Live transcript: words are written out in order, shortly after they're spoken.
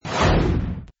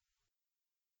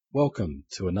Welcome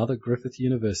to another Griffith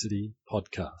University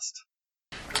podcast.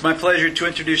 It's my pleasure to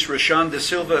introduce Rashan Da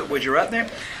Silva Wijeratne,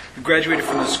 who graduated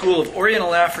from the School of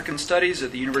Oriental African Studies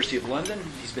at the University of London.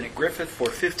 He's been at Griffith for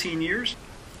 15 years,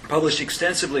 published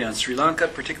extensively on Sri Lanka,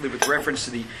 particularly with reference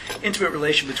to the intimate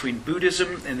relation between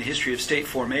Buddhism and the history of state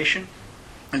formation.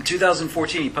 In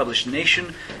 2014, he published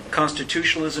Nation,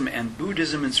 Constitutionalism, and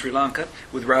Buddhism in Sri Lanka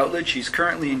with Routledge. He's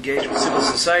currently engaged with civil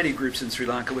society groups in Sri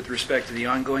Lanka with respect to the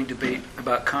ongoing debate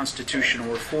about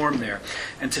constitutional reform there.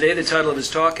 And today the title of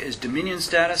his talk is Dominion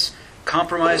Status,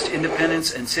 Compromised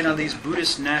Independence, and Sinhalese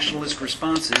Buddhist Nationalist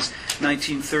Responses,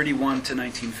 1931 to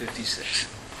 1956.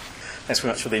 Thanks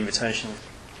very much for the invitation.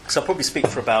 So I'll probably speak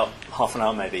for about half an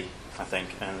hour maybe, I think,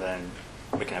 and then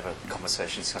we can have a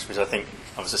conversation discussion, because I think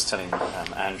I was just telling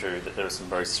Andrew that there are some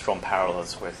very strong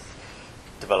parallels with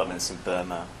developments in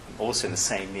Burma, also in the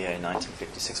same year, in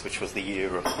 1956, which was the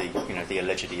year of the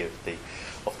alleged year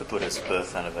of the Buddha's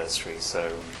birth anniversary.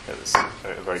 So it was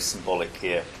a very symbolic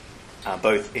year,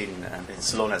 both in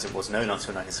Ceylon, as it was known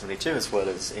until 1972, as well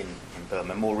as in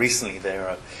Burma. More recently, there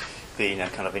have been a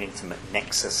kind of an intimate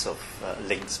nexus of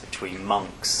links between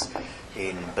monks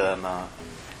in Burma,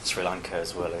 Sri Lanka,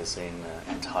 as well as in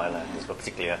Thailand, as well,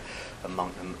 particularly a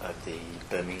monk, the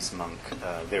Burmese monk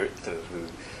Virithu, who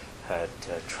had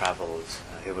travelled,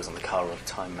 who was on the cover of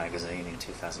Time magazine in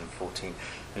 2014,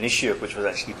 an issue of which was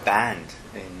actually banned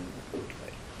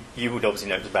you would obviously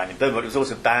know it was banned in Burma, but it was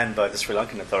also banned by the Sri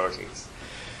Lankan authorities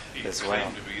as well. He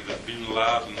claimed to be the Bin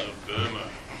Laden of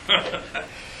Burma.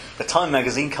 The Time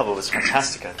magazine cover was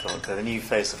fantastic, I thought. The New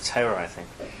Face of Terror, I think,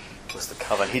 was the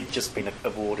cover. He'd just been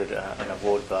awarded an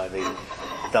award by the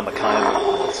Dhammakaya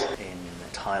Award in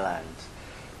Thailand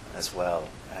as well.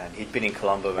 And he'd been in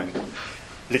Colombo and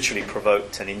literally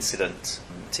provoked an incident.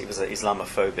 It was an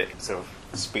Islamophobic sort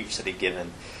of speech that he'd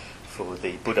given for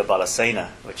the Buddha Bala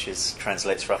Sena, which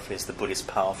translates roughly as the Buddhist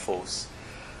Power Force,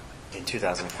 in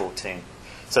 2014.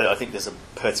 So I think there's a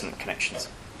pertinent connections.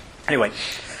 Anyway,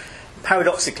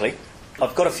 paradoxically,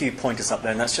 I've got a few pointers up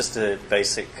there, and that's just a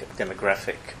basic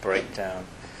demographic breakdown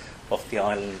of the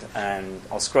island. And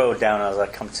I'll scroll down as I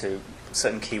come to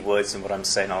certain key words in what I'm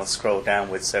saying. I'll scroll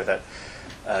downwards so that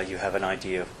you have an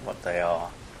idea of what they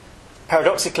are.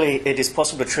 Paradoxically, it is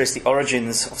possible to trace the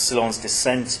origins of Ceylon's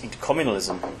descent into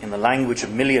communalism in the language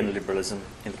of million liberalism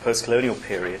in the post-colonial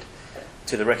period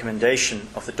to the recommendation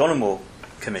of the Donoughmore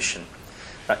Commission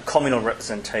that communal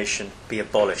representation be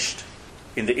abolished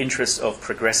in the interest of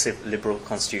progressive liberal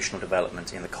constitutional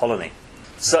development in the colony.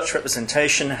 Such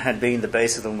representation had been the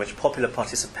basis on which popular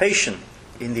participation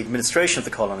in the administration of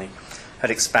the colony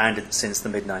had expanded since the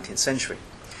mid-19th century.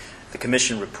 The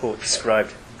Commission report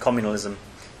described communalism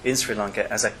in Sri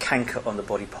Lanka as a canker on the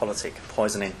body politic,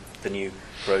 poisoning the new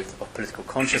growth of political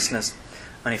consciousness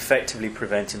and effectively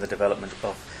preventing the development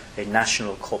of a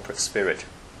national corporate spirit.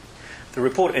 The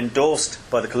report, endorsed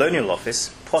by the Colonial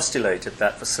Office, postulated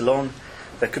that for Ceylon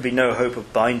there could be no hope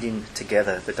of binding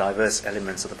together the diverse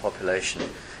elements of the population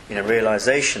in a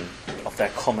realization of their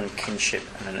common kinship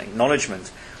and an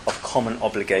acknowledgement of common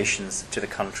obligations to the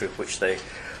country of which they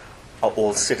are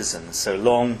all citizens. So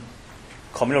long,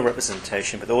 communal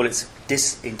representation, with all its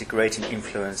disintegrating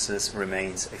influences,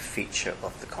 remains a feature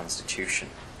of the Constitution.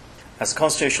 As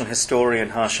constitutional historian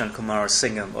Harshan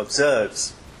Kumarasingham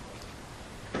observes,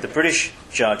 the British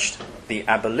judged the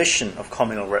abolition of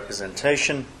communal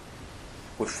representation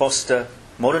would foster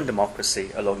modern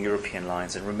democracy along European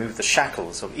lines and remove the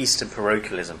shackles of Eastern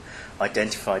parochialism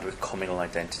identified with communal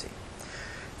identity.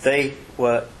 They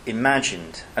were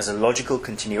imagined as a logical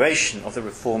continuation of the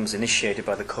reforms initiated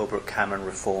by the Coburg-Cameron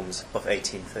reforms of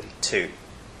 1832.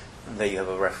 And there you have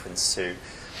a reference to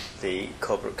the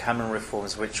Coburg-Cameron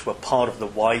reforms, which were part of the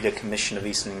wider Commission of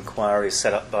Eastern Inquiry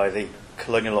set up by the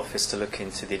Colonial Office to look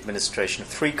into the administration of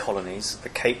three colonies, the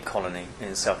Cape Colony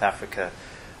in South Africa,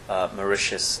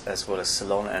 Mauritius, as well as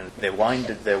Ceylon, and they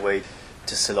winded their way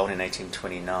to Ceylon in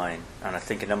 1829. And I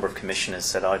think a number of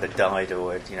commissioners had either died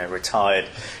or had, retired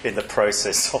in the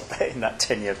process of that, in that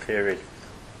 10-year period.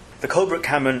 The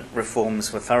Coburg-Cameron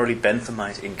reforms were thoroughly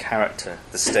Benthamite in character,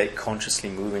 the state consciously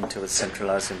moving towards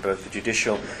centralising both the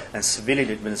judicial and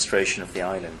civilian administration of the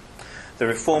island. The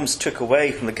reforms took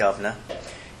away from the governor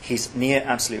his near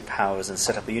absolute powers and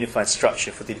set up a unified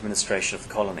structure for the administration of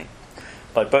the colony.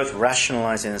 By both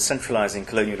rationalising and centralising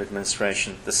colonial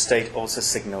administration, the state also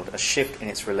signalled a shift in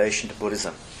its relation to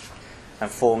Buddhism and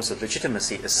forms of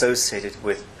legitimacy associated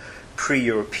with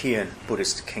pre-European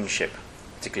Buddhist kingship,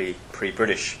 particularly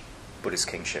pre-British Buddhist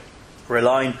kingship.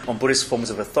 Relying on Buddhist forms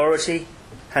of authority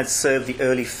had served the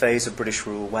early phase of British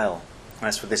rule well.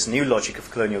 As for this new logic of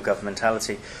colonial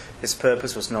governmentality, Its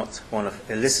purpose was not one of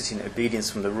eliciting obedience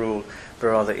from the rule, but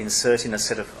rather inserting a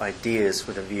set of ideas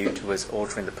with a view towards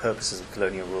altering the purposes of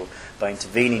colonial rule by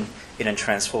intervening in and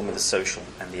transforming the social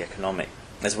and the economic,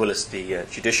 as well as the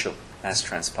judicial, as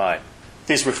transpired.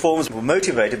 These reforms were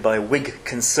motivated by a Whig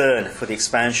concern for the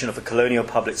expansion of the colonial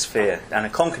public sphere and a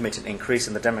concomitant increase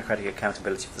in the democratic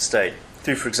accountability of the state,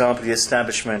 through, for example, the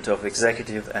establishment of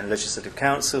executive and legislative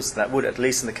councils that would, at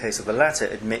least in the case of the latter,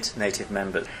 admit native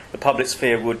members. The public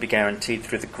sphere would be guaranteed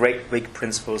through the great Whig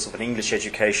principles of an English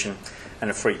education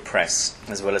and a free press,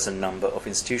 as well as a number of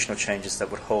institutional changes that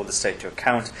would hold the state to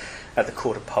account at the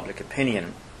court of public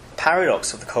opinion. The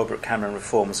paradox of the Colbert-Cameron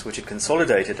reforms, which had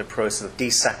consolidated a process of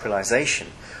desacralization,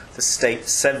 the state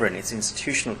severing its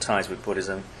institutional ties with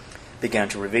Buddhism, began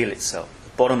to reveal itself.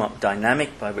 Bottom-up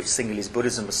dynamic by which Sinhalese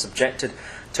Buddhism was subjected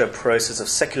to a process of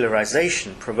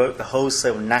secularization provoked the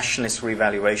wholesale nationalist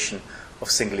revaluation of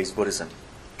Sinhalese Buddhism.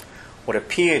 What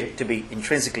appeared to be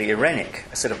intrinsically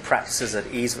Irenic, a set of practices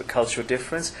at ease with cultural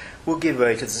difference, will give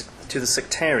way to the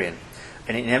sectarian,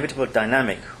 an inevitable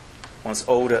dynamic once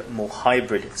older, more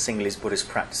hybrid Sinhalese Buddhist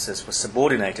practices were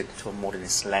subordinated to a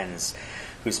modernist lens,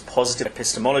 whose positive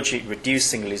epistemology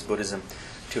reduced Sinhalese Buddhism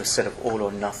to a set of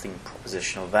all-or-nothing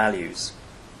propositional values.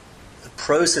 The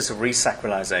process of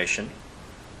resacralization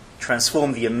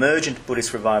transformed the emergent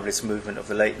Buddhist revivalist movement of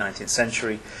the late 19th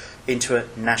century into a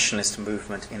nationalist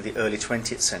movement in the early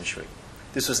 20th century.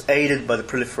 This was aided by the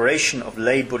proliferation of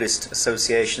lay Buddhist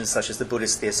associations such as the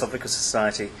Buddhist Theosophical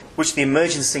Society, which the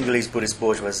emerging Sinhalese Buddhist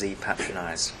bourgeoisie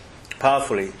patronized.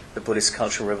 Powerfully, the Buddhist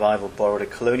cultural revival borrowed a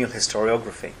colonial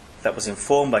historiography that was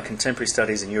informed by contemporary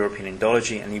studies in European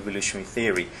Indology and evolutionary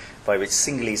theory, by which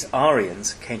Sinhalese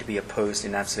Aryans came to be opposed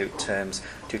in absolute terms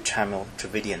to Tamil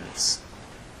Dravidians.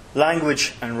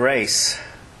 Language and race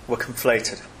were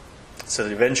conflated, so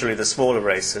that eventually the smaller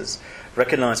races,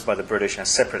 recognised by the British as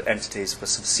separate entities, were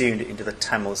subsumed into the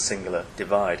Tamil singular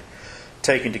divide.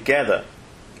 Taken together,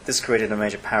 this created a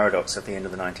major paradox at the end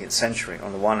of the 19th century.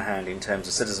 On the one hand, in terms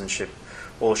of citizenship,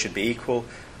 all should be equal,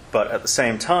 but at the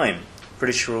same time,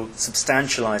 British rule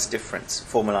substantialised difference,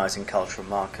 formalising cultural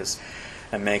markers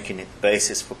and making it the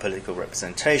basis for political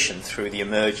representation through the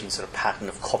emerging sort of pattern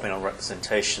of communal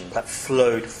representation that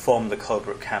flowed from the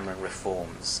Colbert-Cameron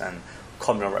reforms. And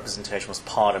communal representation was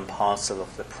part and parcel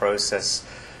of the process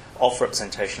of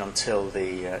representation until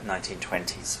the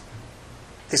 1920s.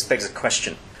 This begs a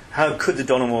question. How could the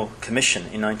Donoughmore Commission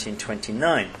in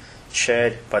 1929,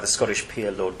 chaired by the Scottish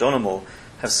peer Lord Donoughmore,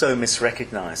 have so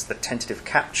misrecognised the tentative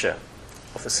capture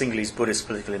of the Sinhalese Buddhist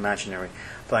political imaginary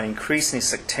by an increasingly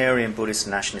sectarian Buddhist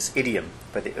nationalist idiom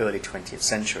by the early 20th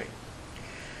century?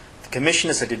 The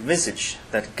Commissioners had envisaged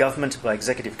that government by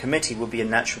executive committee would be a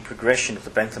natural progression of the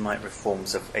Benthamite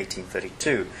reforms of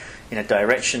 1832, in a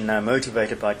direction now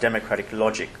motivated by democratic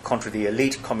logic, contra the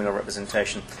elite communal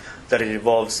representation that had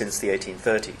evolved since the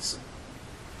 1830s.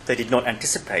 They did not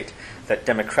anticipate that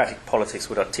democratic politics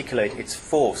would articulate its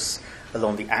force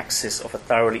along the axis of a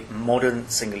thoroughly modern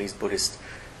Sinhalese Buddhist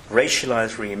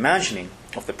racialized reimagining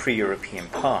of the pre-European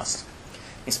past.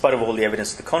 In spite of all the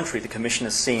evidence to the contrary, the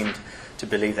Commissioners seemed to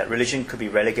believe that religion could be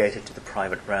relegated to the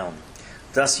private realm.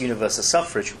 Thus, universal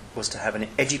suffrage was to have an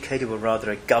educative or rather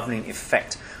a governing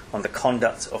effect on the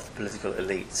conduct of the political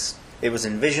elites. It was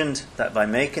envisioned that by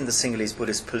making the Sinhalese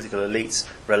Buddhist political elites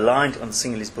reliant on the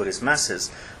Sinhalese Buddhist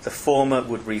masses, the former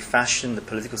would refashion the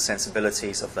political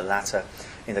sensibilities of the latter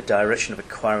in the direction of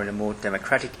acquiring a more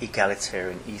democratic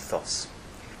egalitarian ethos.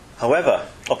 However,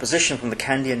 opposition from the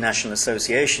Kandyan National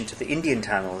Association to the Indian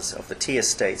Tamils of the tea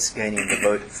estates gaining the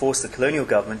vote forced the colonial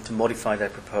government to modify their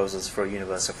proposals for a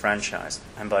universal franchise,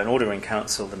 and by an order in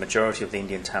council, the majority of the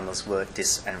Indian Tamils were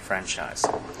disenfranchised.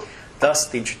 Thus,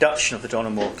 the introduction of the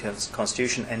Donoughmore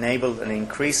Constitution enabled an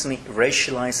increasingly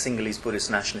racialized Sinhalese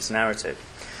Buddhist nationalist narrative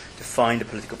to find a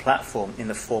political platform in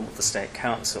the form of the State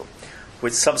Council,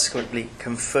 which subsequently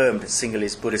confirmed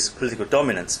Sinhalese Buddhist political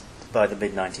dominance by the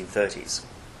mid-1930s.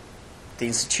 The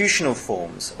institutional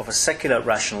forms of a secular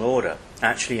rational order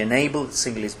actually enabled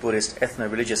Sinhalese Buddhist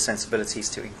ethno-religious sensibilities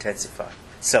to intensify.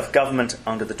 Self-government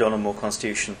under the Donoughmore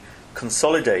Constitution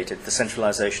consolidated the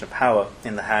centralisation of power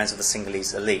in the hands of the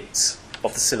Sinhalese elites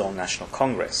of the Ceylon National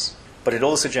Congress, but it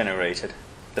also generated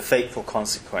the fateful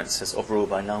consequences of rule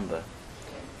by number,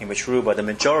 in which rule by the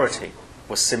majority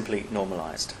was simply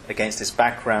normalised. Against this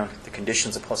background, the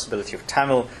conditions of possibility of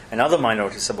Tamil and other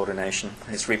minority subordination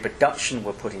and its reproduction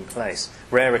were put in place.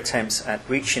 Rare attempts at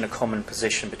reaching a common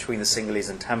position between the Sinhalese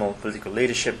and Tamil political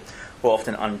leadership were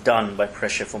often undone by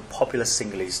pressure from popular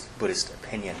Sinhalese Buddhist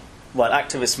opinion. While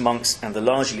activist monks and the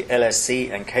largely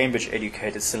LSE and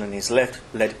Cambridge-educated Ceylonese left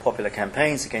led popular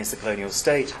campaigns against the colonial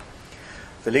state,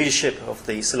 The leadership of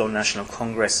the Ceylon National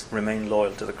Congress remained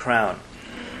loyal to the Crown.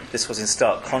 This was in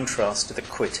stark contrast to the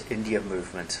Quit India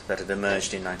movement that had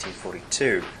emerged in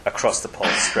 1942 across the Pol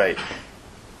Strait.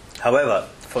 However,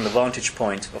 from the vantage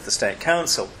point of the State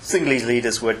Council, Sinhalese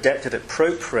leaders were adept at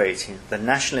appropriating the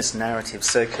nationalist narrative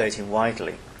circulating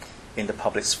widely in the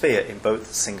public sphere in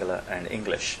both Sinhala and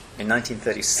English. In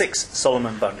 1936,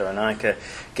 Solomon Bandaranaike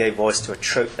gave voice to a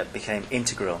trope that became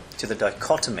integral to the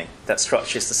dichotomy that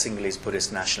structures the Sinhalese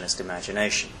Buddhist nationalist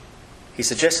imagination. He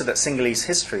suggested that Sinhalese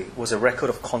history was a record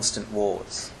of constant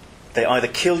wars. They either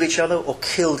killed each other or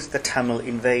killed the Tamil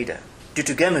invader.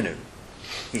 Dutugemunu,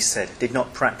 he said, did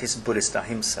not practice Buddhist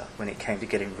ahimsa when it came to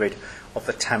getting rid of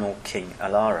the Tamil king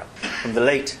Alara. From the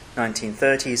late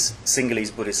 1930s,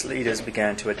 Sinhalese Buddhist leaders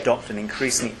began to adopt an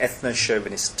increasingly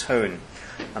ethno-chauvinist tone,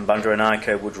 and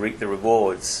Bandaranaike would reap the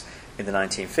rewards in the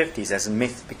 1950s as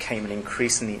myth became an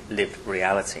increasingly lived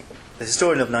reality. The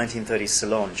historian of 1930s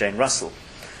Ceylon, Jane Russell,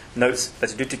 notes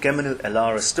that the Dutugemunu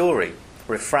Alara story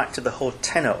refracted the whole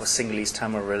tenor of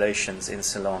Sinhalese-Tamil relations in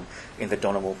Ceylon in the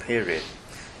Donamal period.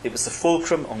 It was the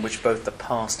fulcrum on which both the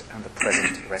past and the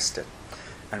present rested,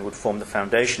 and would form the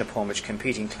foundation upon which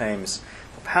competing claims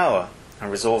for power and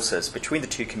resources between the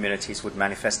two communities would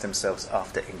manifest themselves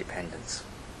after independence.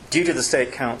 Due to the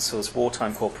State Council's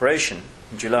wartime cooperation,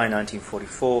 in July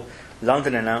 1944,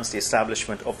 London announced the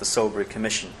establishment of the Salisbury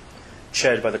Commission,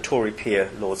 chaired by the Tory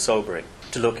peer Lord Salisbury,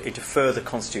 to look into further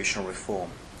constitutional reform.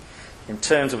 In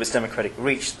terms of its democratic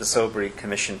reach, the Salisbury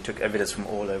Commission took evidence from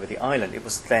all over the island. It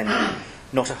was then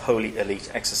not a wholly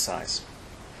elite exercise.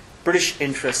 British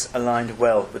interests aligned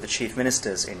well with the Chief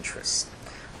Minister's interests.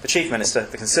 The Chief Minister,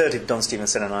 the Conservative Don Stephen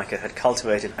Senanayake, had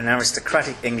cultivated an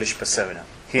aristocratic English persona.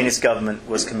 He and his government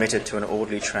was committed to an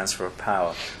orderly transfer of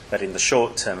power that, in the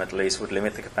short term at least, would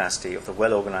limit the capacity of the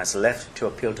well-organised left to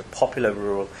appeal to popular,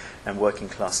 rural and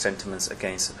working-class sentiments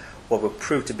against what would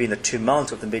prove to be in the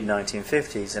tumult of the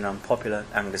mid-1950s an unpopular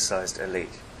anglicised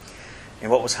elite. In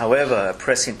what was, however, a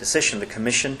prescient decision, the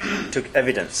Commission took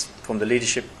evidence from the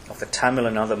leadership of the Tamil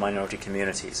and other minority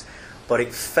communities, but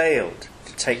it failed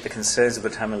to take the concerns of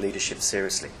the Tamil leadership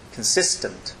seriously.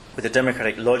 Consistent with the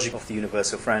democratic logic of the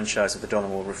universal franchise of the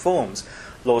Donamal reforms,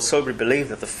 Lord Salisbury believed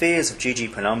that the fears of G.G.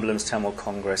 Penumblum's Tamil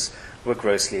Congress were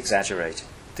grossly exaggerated.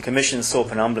 The Commission saw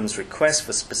Penumblum's request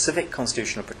for specific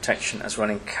constitutional protection as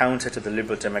running counter to the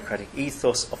liberal democratic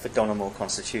ethos of the Donamal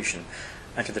Constitution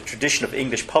and to the tradition of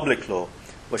English public law,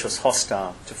 which was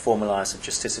hostile to formalised and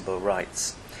justiciable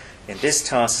rights. In this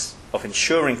task of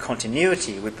ensuring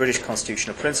continuity with British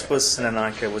constitutional principles,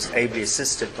 Senanayake was ably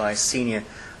assisted by a senior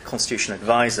constitutional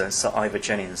advisor, Sir Ivor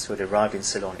Jennings, who had arrived in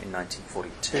Ceylon in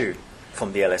 1942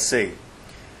 from the LSE.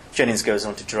 Jennings goes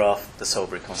on to draft the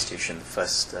Salisbury Constitution,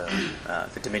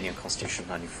 the Dominion Constitution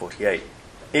of 1948.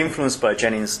 Influenced by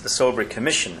Jennings, the Salisbury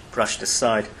Commission brushed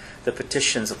aside the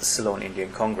petitions of the Ceylon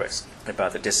Indian Congress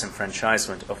about the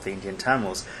disenfranchisement of the Indian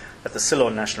Tamils that the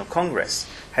Ceylon National Congress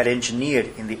had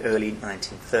engineered in the early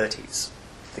 1930s.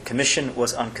 The Commission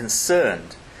was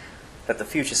unconcerned that the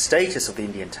future status of the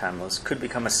Indian Tamils could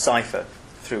become a cipher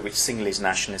through which Sinhalese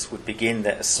nationalists would begin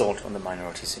their assault on the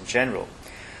minorities in general.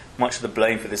 Much of the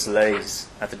blame for this lays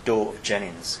at the door of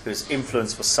Jennings, whose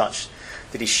influence was such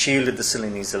that he shielded the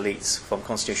Ceylonese elites from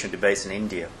constitutional debates in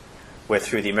India, where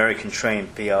through the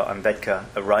American-trained B.R. Ambedkar,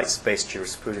 a rights-based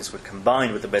jurisprudence would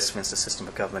combine with the Westminster system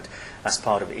of government as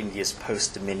part of India's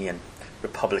post-Dominion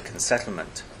Republican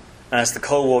settlement. As the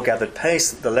Cold War gathered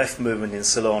pace, the left movement in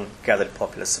Ceylon gathered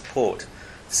popular support.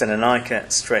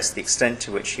 Senanayake stressed the extent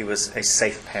to which he was a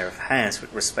safe pair of hands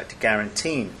with respect to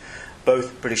guaranteeing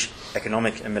both British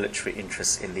economic and military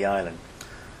interests in the island.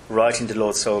 Writing to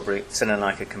Lord Salisbury,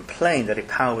 Senanayake complained that if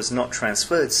power was not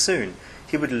transferred soon,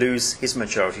 he would lose his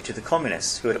majority to the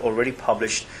communists, who had already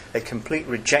published a complete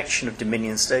rejection of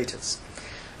Dominion status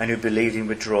and who believed in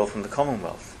withdrawal from the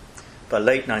Commonwealth. By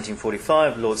late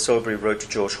 1945, Lord Salisbury wrote to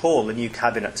George Hall, the new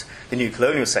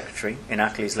Colonial Secretary in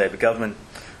Attlee's Labour government,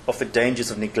 of the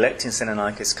dangers of neglecting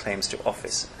Senanayake's claims to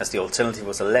office, as the alternative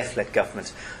was a left-led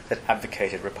government that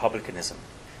advocated republicanism.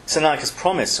 Senanayake's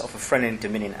promise of a friendly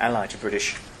Dominion ally to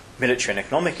British military and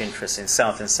economic interests in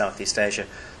South and Southeast Asia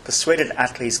persuaded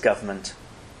Attlee's government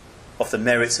of the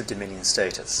merits of Dominion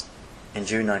status. In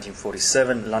June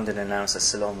 1947, London announced that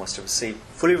Ceylon was to receive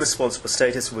fully responsible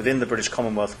status within the British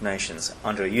Commonwealth of Nations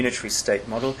under a unitary state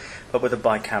model, but with a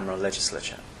bicameral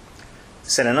legislature.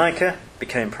 Senanayake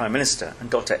became Prime Minister, and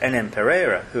Dr. N.M.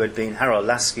 Pereira, who had been Harold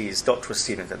Lasky's doctoral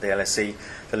student at the LSE,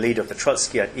 the leader of the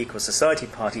Trotskyite Equal Society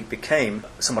Party, became,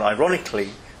 somewhat ironically,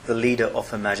 the leader of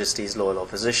Her Majesty's loyal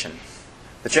opposition.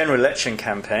 The general election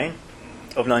campaign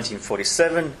of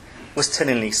 1947 was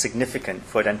tellingly significant,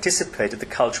 for it anticipated the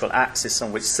cultural axis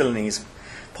on which Ceylonese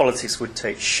politics would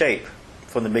take shape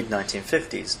from the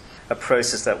mid-1950s, a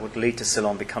process that would lead to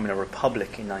Ceylon becoming a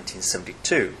republic in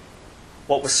 1972.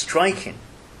 What was striking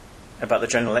about the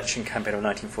general election campaign of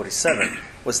 1947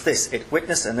 was this: it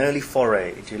witnessed an early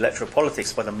foray into electoral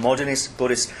politics by the modernist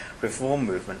Buddhist reform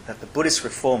movement that the Buddhist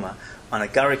reformer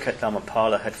Anagarika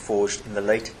Dharmapala had forged in the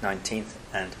late 19th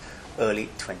and early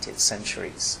 20th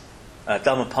centuries.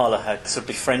 Dharmapala had sort of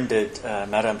befriended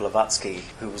Madame Blavatsky,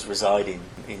 who was residing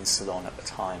in Ceylon at the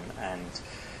time, and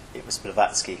it was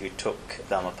Blavatsky who took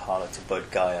Dharmapala to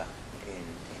Bodh Gaya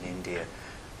in India,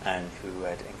 and who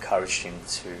had encouraged him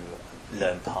to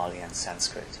learn Pali and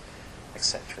Sanskrit,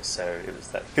 etc. So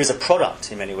he was a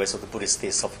product, in many ways, of the Buddhist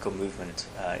theosophical movement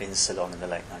in Ceylon in the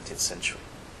late 19th century.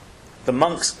 The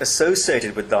monks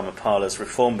associated with Dharmapala's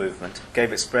reform movement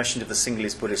gave expression to the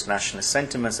Sinhalese Buddhist nationalist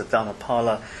sentiments that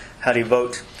Dharmapala had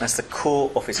evoked as the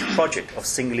core of his project of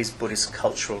Sinhalese Buddhist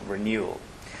cultural renewal.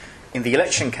 In the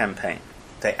election campaign,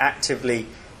 they actively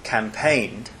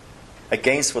campaigned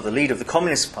against what the leader of the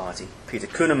Communist Party, Peter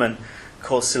Kuhnemann,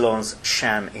 called Ceylon's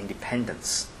sham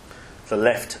independence, the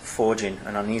left forging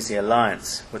an uneasy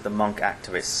alliance with the monk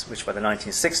activists, which by the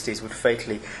 1960s would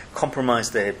fatally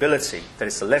compromise their ability, that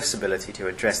is the left's ability, to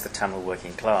address the Tamil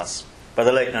working class. By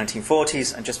the late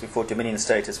 1940s, and just before Dominion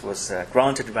status was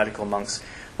granted, radical monks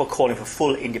were calling for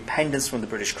full independence from the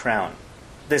British Crown.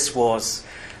 This was,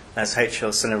 as H.L.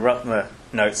 Senaratne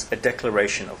notes, a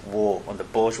declaration of war on the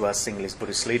bourgeois Sinhalese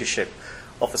Buddhist leadership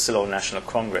of the Ceylon National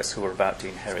Congress, who were about to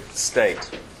inherit the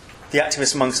state. The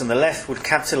activist monks on the left would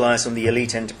capitalise on the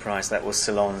elite enterprise that was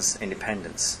Ceylon's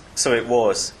independence. So it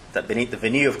was that beneath the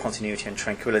veneer of continuity and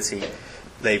tranquility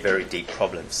lay very deep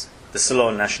problems. The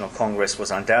Ceylon National Congress was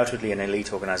undoubtedly an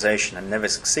elite organisation and never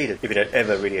succeeded, if it had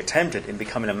ever really attempted, in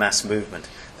becoming a mass movement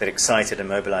that excited and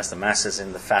mobilised the masses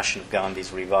in the fashion of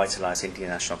Gandhi's revitalised Indian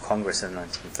National Congress in the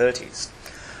 1930s.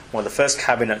 While the first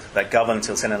cabinet that governed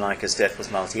till Senanayaka's death was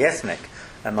multi-ethnic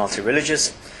and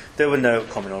multi-religious, there were no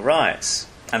communal riots.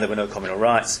 And there were no communal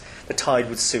riots. The tide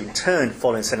would soon turn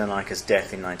following Senanayaka's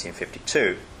death in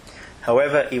 1952.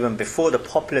 However, even before the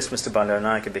populist Mr.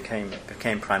 Bandaranaike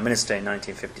became Prime Minister in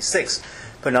 1956,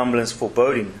 Penumbran's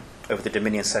foreboding over the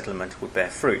Dominion settlement would bear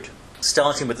fruit.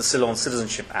 Starting with the Ceylon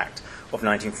Citizenship Act of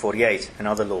 1948 and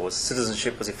other laws,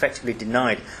 citizenship was effectively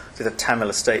denied to the Tamil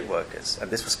estate workers, and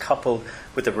this was coupled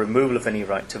with the removal of any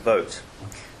right to vote.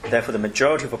 Therefore, the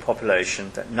majority of a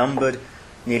population that numbered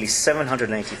nearly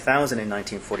 780,000 in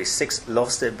 1946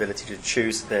 lost their ability to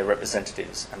choose their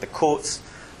representatives, and the courts,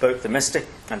 both domestic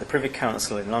and the Privy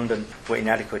Council in London, were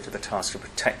inadequate to the task of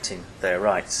protecting their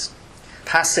rights.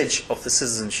 Passage of the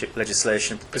citizenship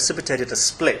legislation precipitated a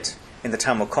split in the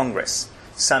Tamil Congress,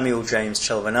 Samuel James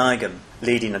Chelvanayagam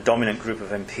leading a dominant group of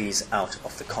MPs out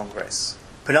of the Congress.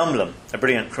 Penumbran, a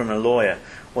brilliant criminal lawyer,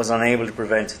 was unable to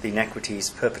prevent the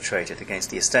inequities perpetrated against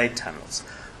the estate Tamils.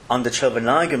 Under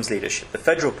Chelvanayagam's leadership, the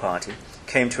Federal Party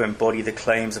came to embody the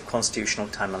claims of constitutional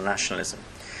Tamil nationalism,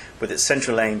 with its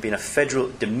central aim being a federal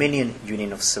dominion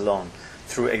union of Ceylon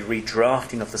through a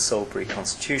redrafting of the Salisbury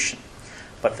Constitution.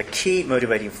 But the key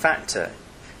motivating factor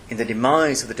in the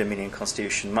demise of the Dominion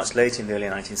Constitution much later in the early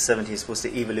 1970s was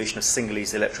the evolution of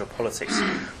Sinhalese electoral politics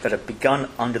that had begun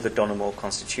under the Donoughmore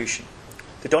Constitution.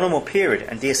 The Donoughmore period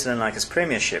and D.S. Senanayaka's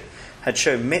premiership had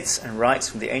shown myths and rites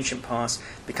from the ancient past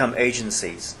become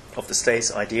agencies of the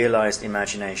state's idealised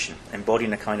imagination,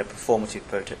 embodying a kind of performative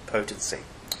potency.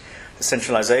 The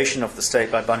centralisation of the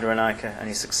state by Bandaranaike and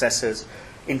his successors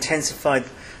intensified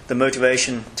the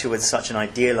motivation towards such an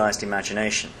idealised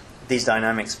imagination. These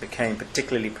dynamics became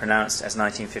particularly pronounced as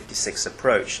 1956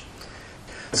 approached.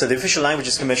 So the Official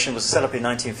Languages Commission was set up in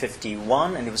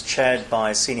 1951, and it was chaired by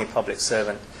a senior public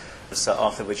servant, Sir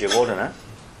Arthur Wijewardena,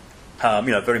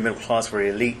 very middle class, very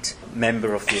elite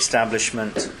member of the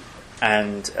establishment,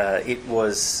 and it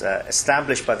was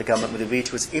established by the government with a view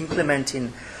towards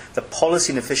implementing the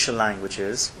policy in official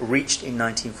languages reached in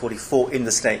 1944 in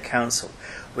the State Council,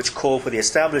 which called for the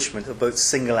establishment of both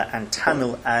Sinhala and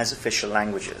Tamil as official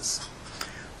languages.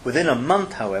 Within a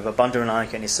month, however,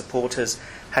 Bandaranaike and his supporters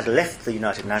had left the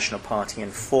United National Party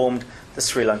and formed the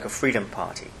Sri Lanka Freedom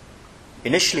Party.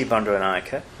 Initially,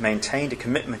 Bandaranaike maintained a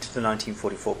commitment to the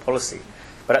 1944 policy,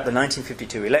 but at the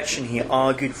 1952 election he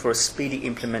argued for a speedy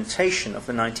implementation of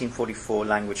the 1944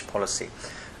 language policy,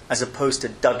 as opposed to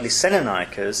Dudley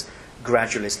Senanayaka's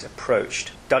gradualist approach.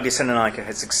 Dudley Senanayaka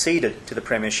had succeeded to the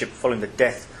premiership following the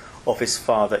death of his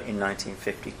father in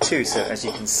 1952. So, as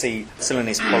you can see,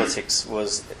 Ceylonese politics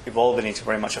was evolving into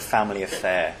very much a family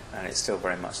affair, and it's still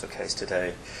very much the case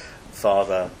today.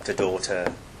 Father to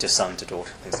daughter, to son to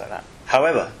daughter, things like that.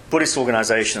 However, Buddhist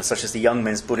organisations such as the Young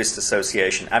Men's Buddhist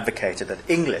Association advocated that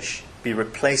English be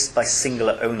replaced by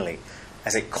singular only,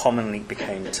 as it commonly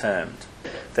became termed.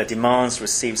 Their demands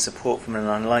received support from an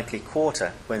unlikely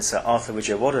quarter when Sir Arthur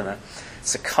Wijewardena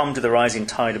succumbed to the rising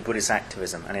tide of Buddhist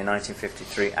activism and in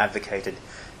 1953 advocated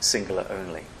singular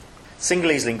only.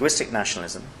 Sinhalese linguistic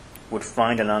nationalism would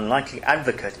find an unlikely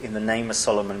advocate in the name of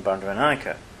Solomon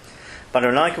Bandaranaike.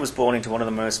 Bandaranaike was born into one of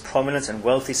the most prominent and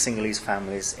wealthy Sinhalese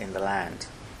families in the land.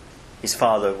 His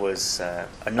father was a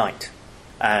knight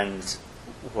and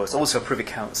was also a privy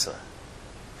councillor,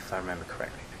 if I remember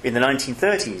correctly. In the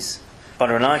 1930s,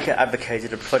 Bandaranaike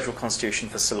advocated a federal constitution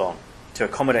for Ceylon to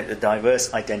accommodate the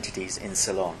diverse identities in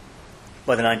Ceylon.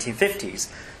 By the 1950s,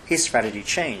 his strategy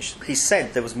changed. He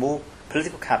said there was more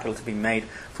political capital to be made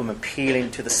from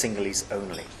appealing to the Sinhalese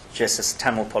only, just as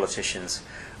Tamil politicians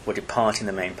were departing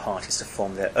the main parties to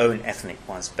form their own ethnic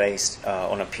ones based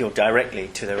on appeal directly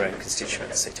to their own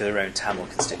constituency, to their own Tamil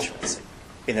constituency.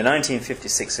 In the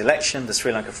 1956 election, the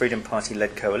Sri Lanka Freedom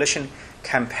Party-led coalition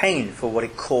campaigned for what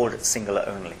it called singular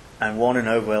only and won an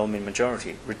overwhelming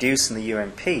majority, reducing the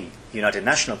UNP, United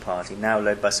National Party, now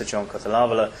led by Sir John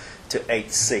Kothalavala, to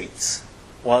 8 seats.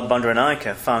 While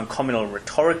Bandaranaike found communal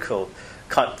rhetoric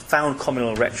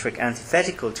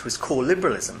antithetical to his core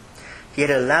liberalism, he had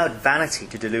allowed vanity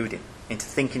to delude him into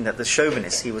thinking that the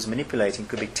chauvinists he was manipulating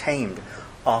could be tamed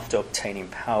after obtaining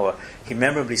power. He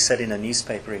memorably said in a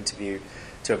newspaper interview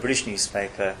to a British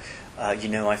newspaper, I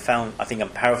think I'm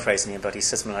paraphrasing him, but he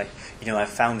says something like, I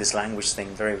found this language thing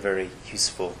very, very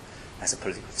useful as a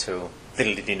political tool.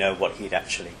 Little did he know what he'd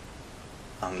actually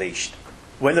unleashed.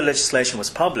 When the legislation was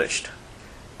published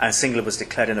and Sinhala was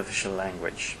declared an official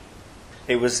language,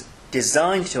 it was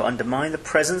designed to undermine the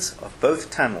presence of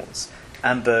both Tamils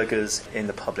and Burghers in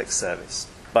the public service.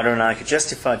 Bandaranaike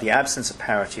justified the absence of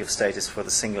parity of status for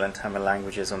the Sinhala and Tamil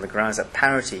languages on the grounds that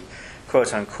parity,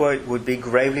 quote-unquote, would be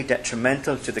gravely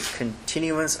detrimental to the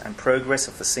continuance and progress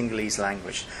of the Sinhalese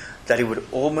language, that it would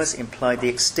almost imply the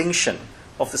extinction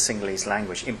of the Sinhalese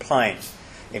language, implying,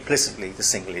 implicitly, the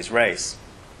Sinhalese race.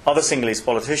 Other Sinhalese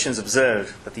politicians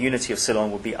observed that the unity of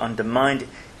Ceylon would be undermined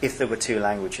if there were 2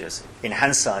 languages. In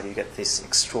Hansard, you get this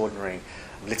extraordinary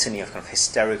litany of kind of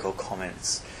hysterical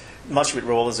comments. Much of it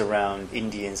revolves around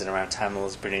Indians and around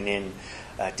Tamils bringing in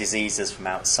diseases from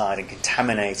outside and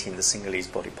contaminating the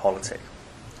Sinhalese body politic.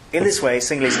 In this way,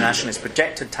 Sinhalese nationalists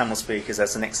projected Tamil speakers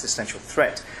as an existential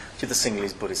threat to the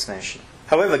Sinhalese Buddhist nation.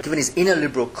 However, given his inner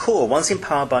liberal core, once in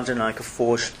power, Bandaranaike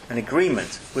forged an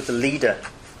agreement with the leader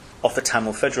of the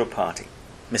Tamil Federal Party,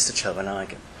 Mr.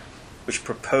 Chelvanayake, which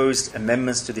proposed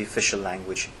amendments to the official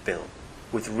language bill,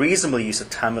 with reasonable use of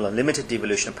Tamil and limited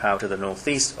devolution of power to the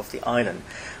northeast of the island,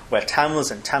 where Tamils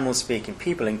and Tamil-speaking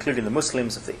people, including the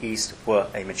Muslims of the east, were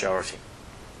a majority.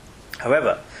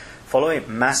 However, following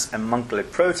mass and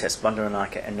monk-led protests,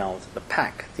 Bandaranaike annulled the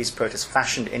pact. These protests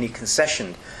fashioned any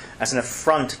concession as an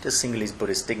affront to Sinhalese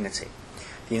Buddhist dignity.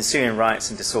 The ensuing riots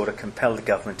and disorder compelled the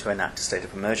government to enact a state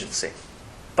of emergency.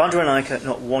 Bandaranaike,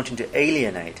 not wanting to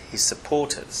alienate his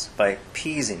supporters by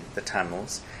appeasing the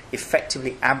Tamils,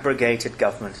 effectively abrogated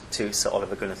government to Sir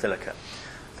Oliver Gunathilaka,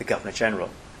 the Governor-General.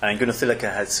 And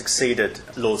Gunathilaka had succeeded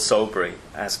Lord Salisbury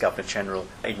as Governor-General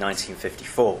in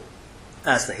 1954.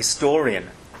 As the historian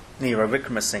Nira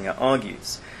Wickramasinghe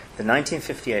argues, the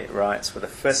 1958 riots were the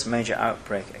first major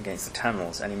outbreak against the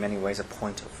Tamils and in many ways a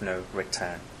point of no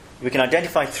return. We can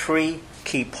identify 3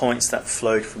 key points that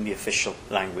flowed from the Official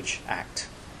Language Act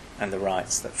and the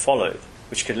riots that followed,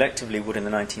 which collectively would in the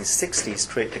 1960s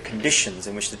create the conditions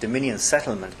in which the Dominion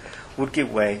settlement would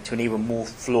give way to an even more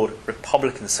flawed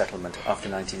Republican settlement after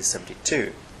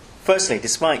 1972. Firstly,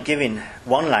 despite giving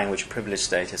one language privileged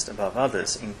status above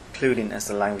others, including as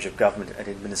the language of government and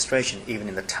administration even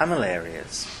in the Tamil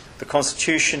areas, the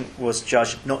Constitution was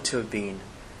judged not to have been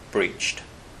breached.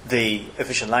 The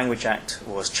Official Language Act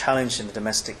was challenged in the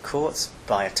domestic courts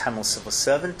by a Tamil civil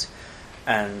servant,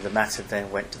 and the matter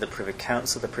then went to the Privy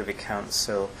Council. The Privy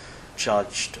Council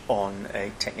judged on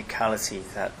a technicality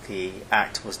that the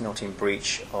Act was not in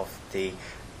breach of the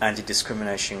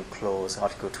Anti-Discrimination Clause,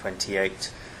 Article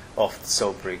 28 of the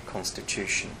Salisbury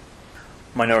Constitution.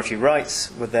 Minority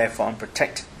rights were therefore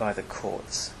unprotected by the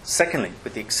courts. Secondly,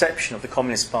 with the exception of the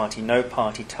Communist Party, no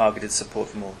party targeted support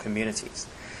from all communities.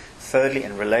 Thirdly,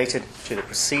 and related to the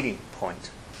preceding point,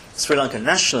 Sri Lankan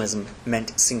nationalism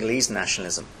meant Sinhalese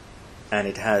nationalism, and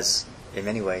it has, in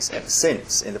many ways, ever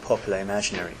since, in the popular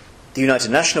imaginary. The United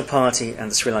National Party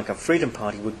and the Sri Lankan Freedom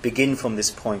Party would begin from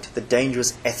this point the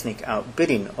dangerous ethnic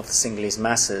outbidding of the Sinhalese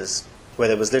masses, where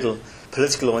there was little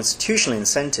political or institutional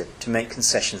incentive to make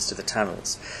concessions to the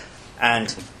Tamils.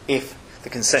 And if the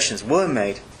concessions were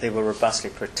made, they were robustly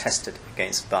protested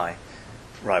against by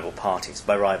rival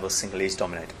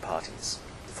Sinhalese-dominated parties.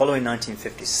 Following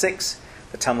 1956,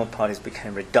 the Tamil parties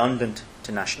became redundant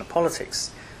to national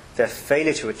politics. Their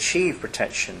failure to achieve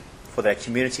protection for their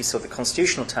community saw the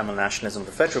constitutional Tamil nationalism of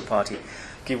the Federal Party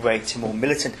give way to more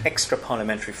militant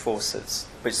extra-parliamentary forces,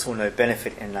 which saw no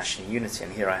benefit in national unity.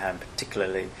 And here I have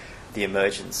particularly the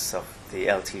emergence of the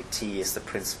LTT as the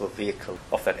principal vehicle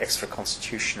of that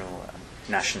extra-constitutional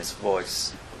nationalist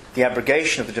voice. The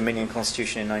abrogation of the Dominion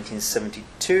Constitution in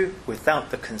 1972, without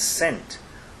the consent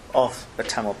of the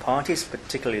Tamil parties,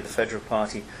 particularly the Federal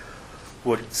Party,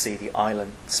 would see the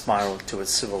island spiral to a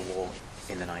civil war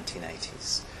in the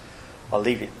 1980s. I'll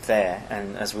leave it there,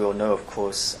 and as we all know, of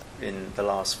course, in the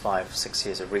last 5-6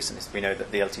 years of recent history, we know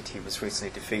that the LTT was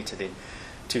recently defeated in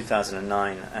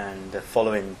 2009, and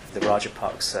following the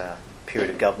Rajapaksa's period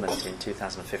of government in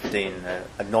 2015,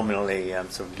 a nominally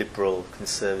sort of liberal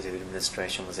conservative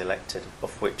administration was elected,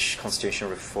 of which constitutional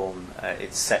reform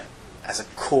is set as a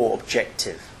core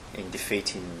objective in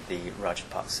defeating the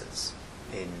Rajapaksas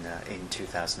in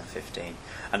 2015,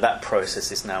 and that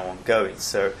process is now ongoing.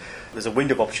 So there's a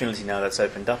window of opportunity now that's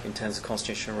opened up in terms of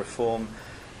constitutional reform,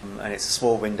 and it's a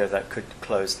small window that could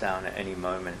close down at any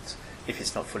moment if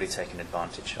it's not fully taken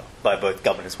advantage of by both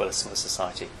government as well as civil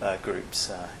society groups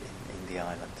in the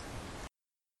island.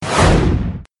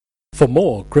 For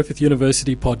more Griffith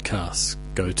University podcasts,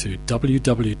 go to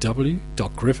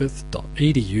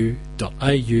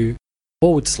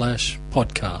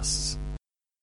www.griffith.edu.au/podcasts.